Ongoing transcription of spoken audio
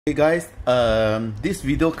Hey guys, this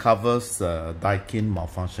video covers Daikin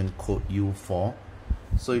malfunction code U4.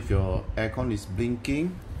 So if your aircon is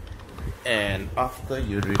blinking and after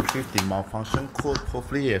you retrieve the malfunction code,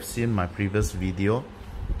 hopefully you have seen my previous video.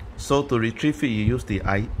 So to retrieve it, you use the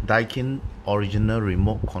Daikin original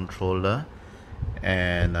remote controller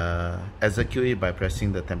and execute it by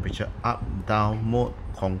pressing the temperature up down mode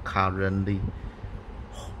concurrently.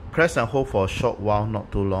 Press and hold for a short while,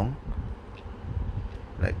 not too long.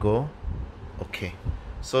 Let go. Okay,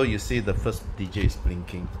 so you see the first digit is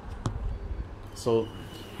blinking. So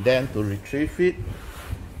then to retrieve it,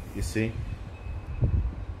 you see.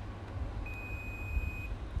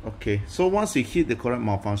 Okay, so once you hit the correct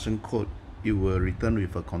malfunction code, it will return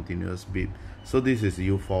with a continuous beep. So this is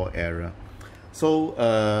U4 error. So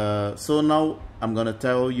so now I'm gonna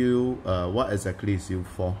tell you what exactly is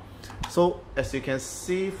U4. So as you can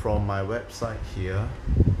see from my website here,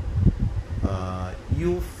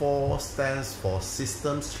 U4 stands for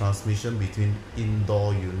Systems Transmission Between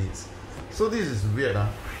Indoor Units. So this is weird,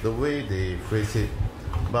 the way they phrase it,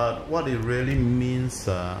 but what it really means,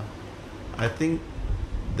 I think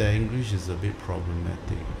the English is a bit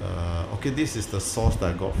problematic. Okay, this is the source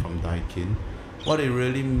that I got from Daikin. What it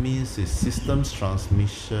really means is systems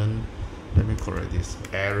transmission, let me correct this,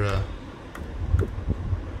 error.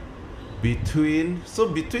 Between, so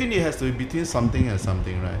between, it has to be between something and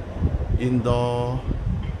something, right? Indoor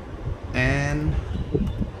and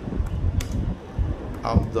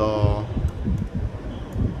outdoor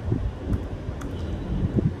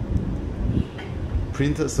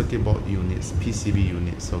printed circuit board units, PCB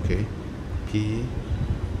units, okay?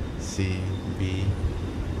 PCB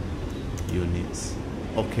units.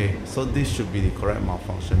 Okay, so this should be the correct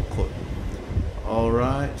malfunction code.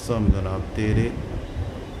 Alright, so I'm gonna update it.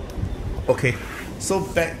 Okay, so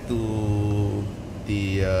back to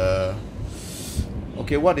the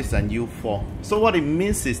okay, what is an U4? So what it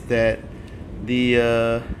means is that the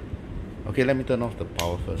okay, let me turn off the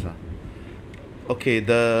power first. Okay,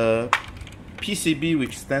 the PCB,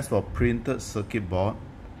 which stands for printed circuit board,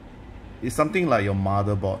 is something like your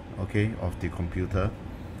motherboard, okay, of the computer.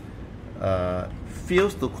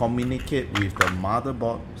 Fails to communicate with the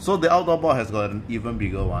motherboard. So the outdoor board has got an even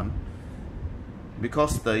bigger one,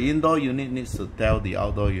 because the indoor unit needs to tell the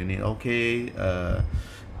outdoor unit, okay,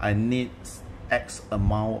 I need X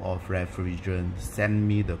amount of refrigerant, send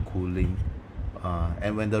me the cooling.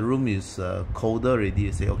 And when the room is colder already,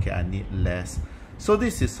 you say, okay, I need less. So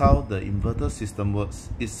this is how the inverter system works.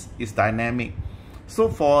 It's dynamic. So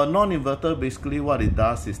for a non-inverter, basically what it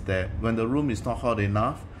does is that when the room is not hot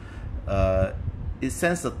enough, it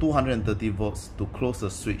sends the 230 volts to close the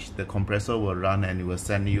switch. The compressor will run and it will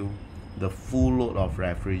send you the full load of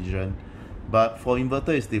refrigerant. But for inverter,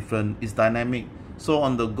 it's different. It's dynamic. So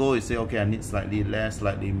on the go, you say, okay, I need slightly less,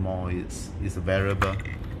 slightly more. It's a variable.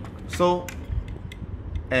 So,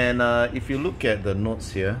 and if you look at the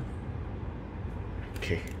notes here,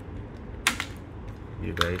 okay,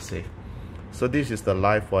 you're very safe. So this is the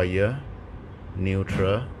live wire,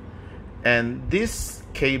 neutral, and this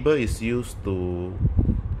cable is used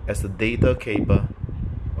as a data cable.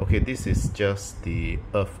 Okay, this is just the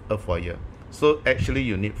earth wire. So actually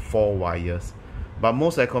you need 4 wires, but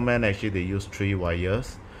most aircon actually they use 3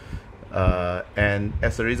 wires, and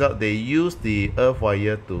as a result they use the earth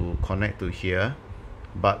wire to connect to here.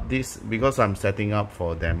 But this, because I'm setting up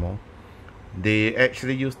for demo, they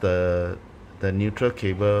actually use the neutral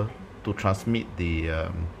cable to transmit the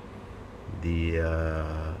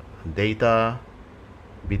data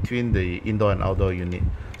between the indoor and outdoor unit.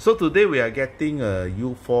 So today we are getting a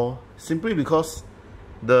U4 simply because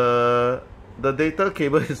the data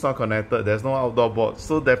cable is not connected. There's no outdoor board,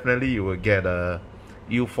 so definitely you will get a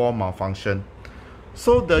U4 malfunction.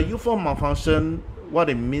 So the U4 malfunction, what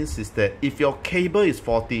it means is that if your cable is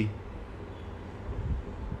faulty,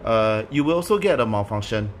 you will also get a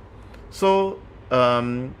malfunction. So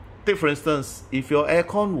take for instance, if your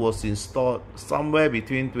aircon was installed somewhere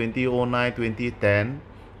between 2009 2010,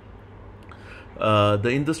 the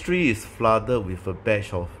industry is flooded with a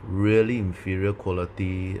batch of really inferior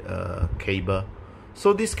quality cable.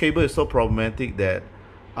 So this cable is so problematic that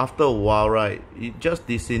after a while, right, it just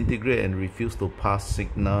disintegrates and refuses to pass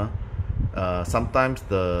signal. Sometimes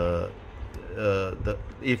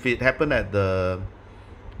if it happened at the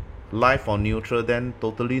live or neutral, then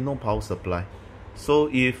totally no power supply. So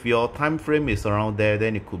if your time frame is around there,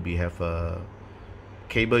 then it could have a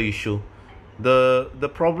cable issue. The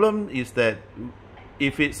problem is that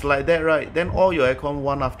if it's like that, right, then all your aircon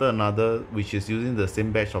one after another, which is using the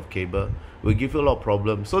same batch of cable, will give you a lot of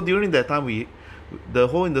problems. So during that time, the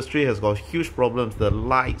whole industry has got huge problems. The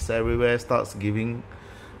lights everywhere starts giving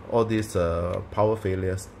all these power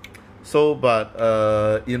failures. So but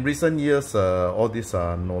in recent years all these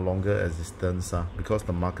are no longer existent because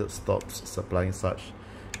the market stops supplying such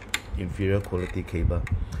inferior quality cable.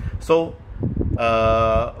 So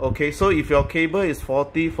okay, so if your cable is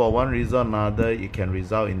faulty for one reason or another, it can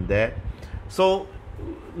result in that. So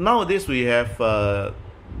nowadays we have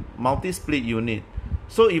multi-split unit.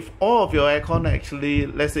 So if all of your aircon actually,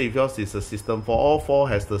 let's say if yours is a system for all four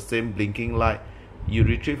has the same blinking light, you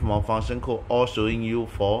retrieve malfunction code all showing you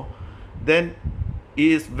 4, then it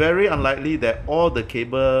is very unlikely that all the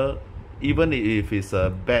cable, even if it's a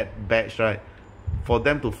bad batch, right, for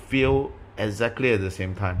them to fail exactly at the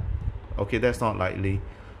same time. Okay, that's not likely.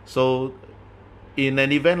 So in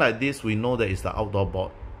an event like this, we know that it's the outdoor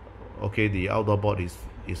board. Okay, the outdoor board is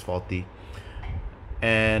faulty.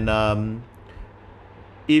 And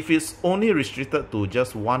if it's only restricted to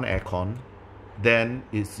just one aircon, then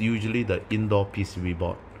it's usually the indoor PCB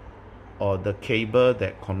board or the cable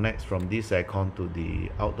that connects from this aircon to the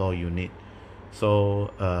outdoor unit.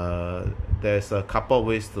 So there's a couple of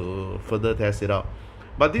ways to further test it out,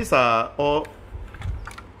 but these are all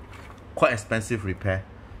quite expensive repair.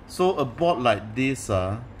 So a board like this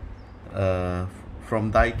from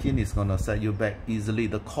Daikin is gonna set you back easily.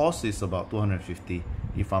 The cost is about 250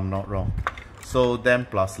 if I'm not wrong. So then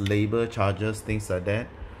plus labor charges, things like that,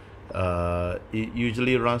 it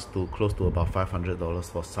usually runs to close to about $500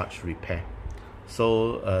 for such repair.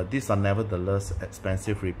 So these are nevertheless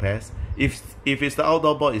expensive repairs. If it's the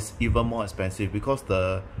outdoor board, it's even more expensive because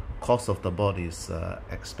the cost of the board is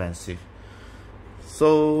expensive.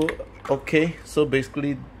 So okay, so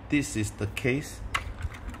basically this is the case.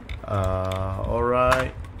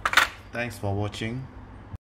 Alright, thanks for watching.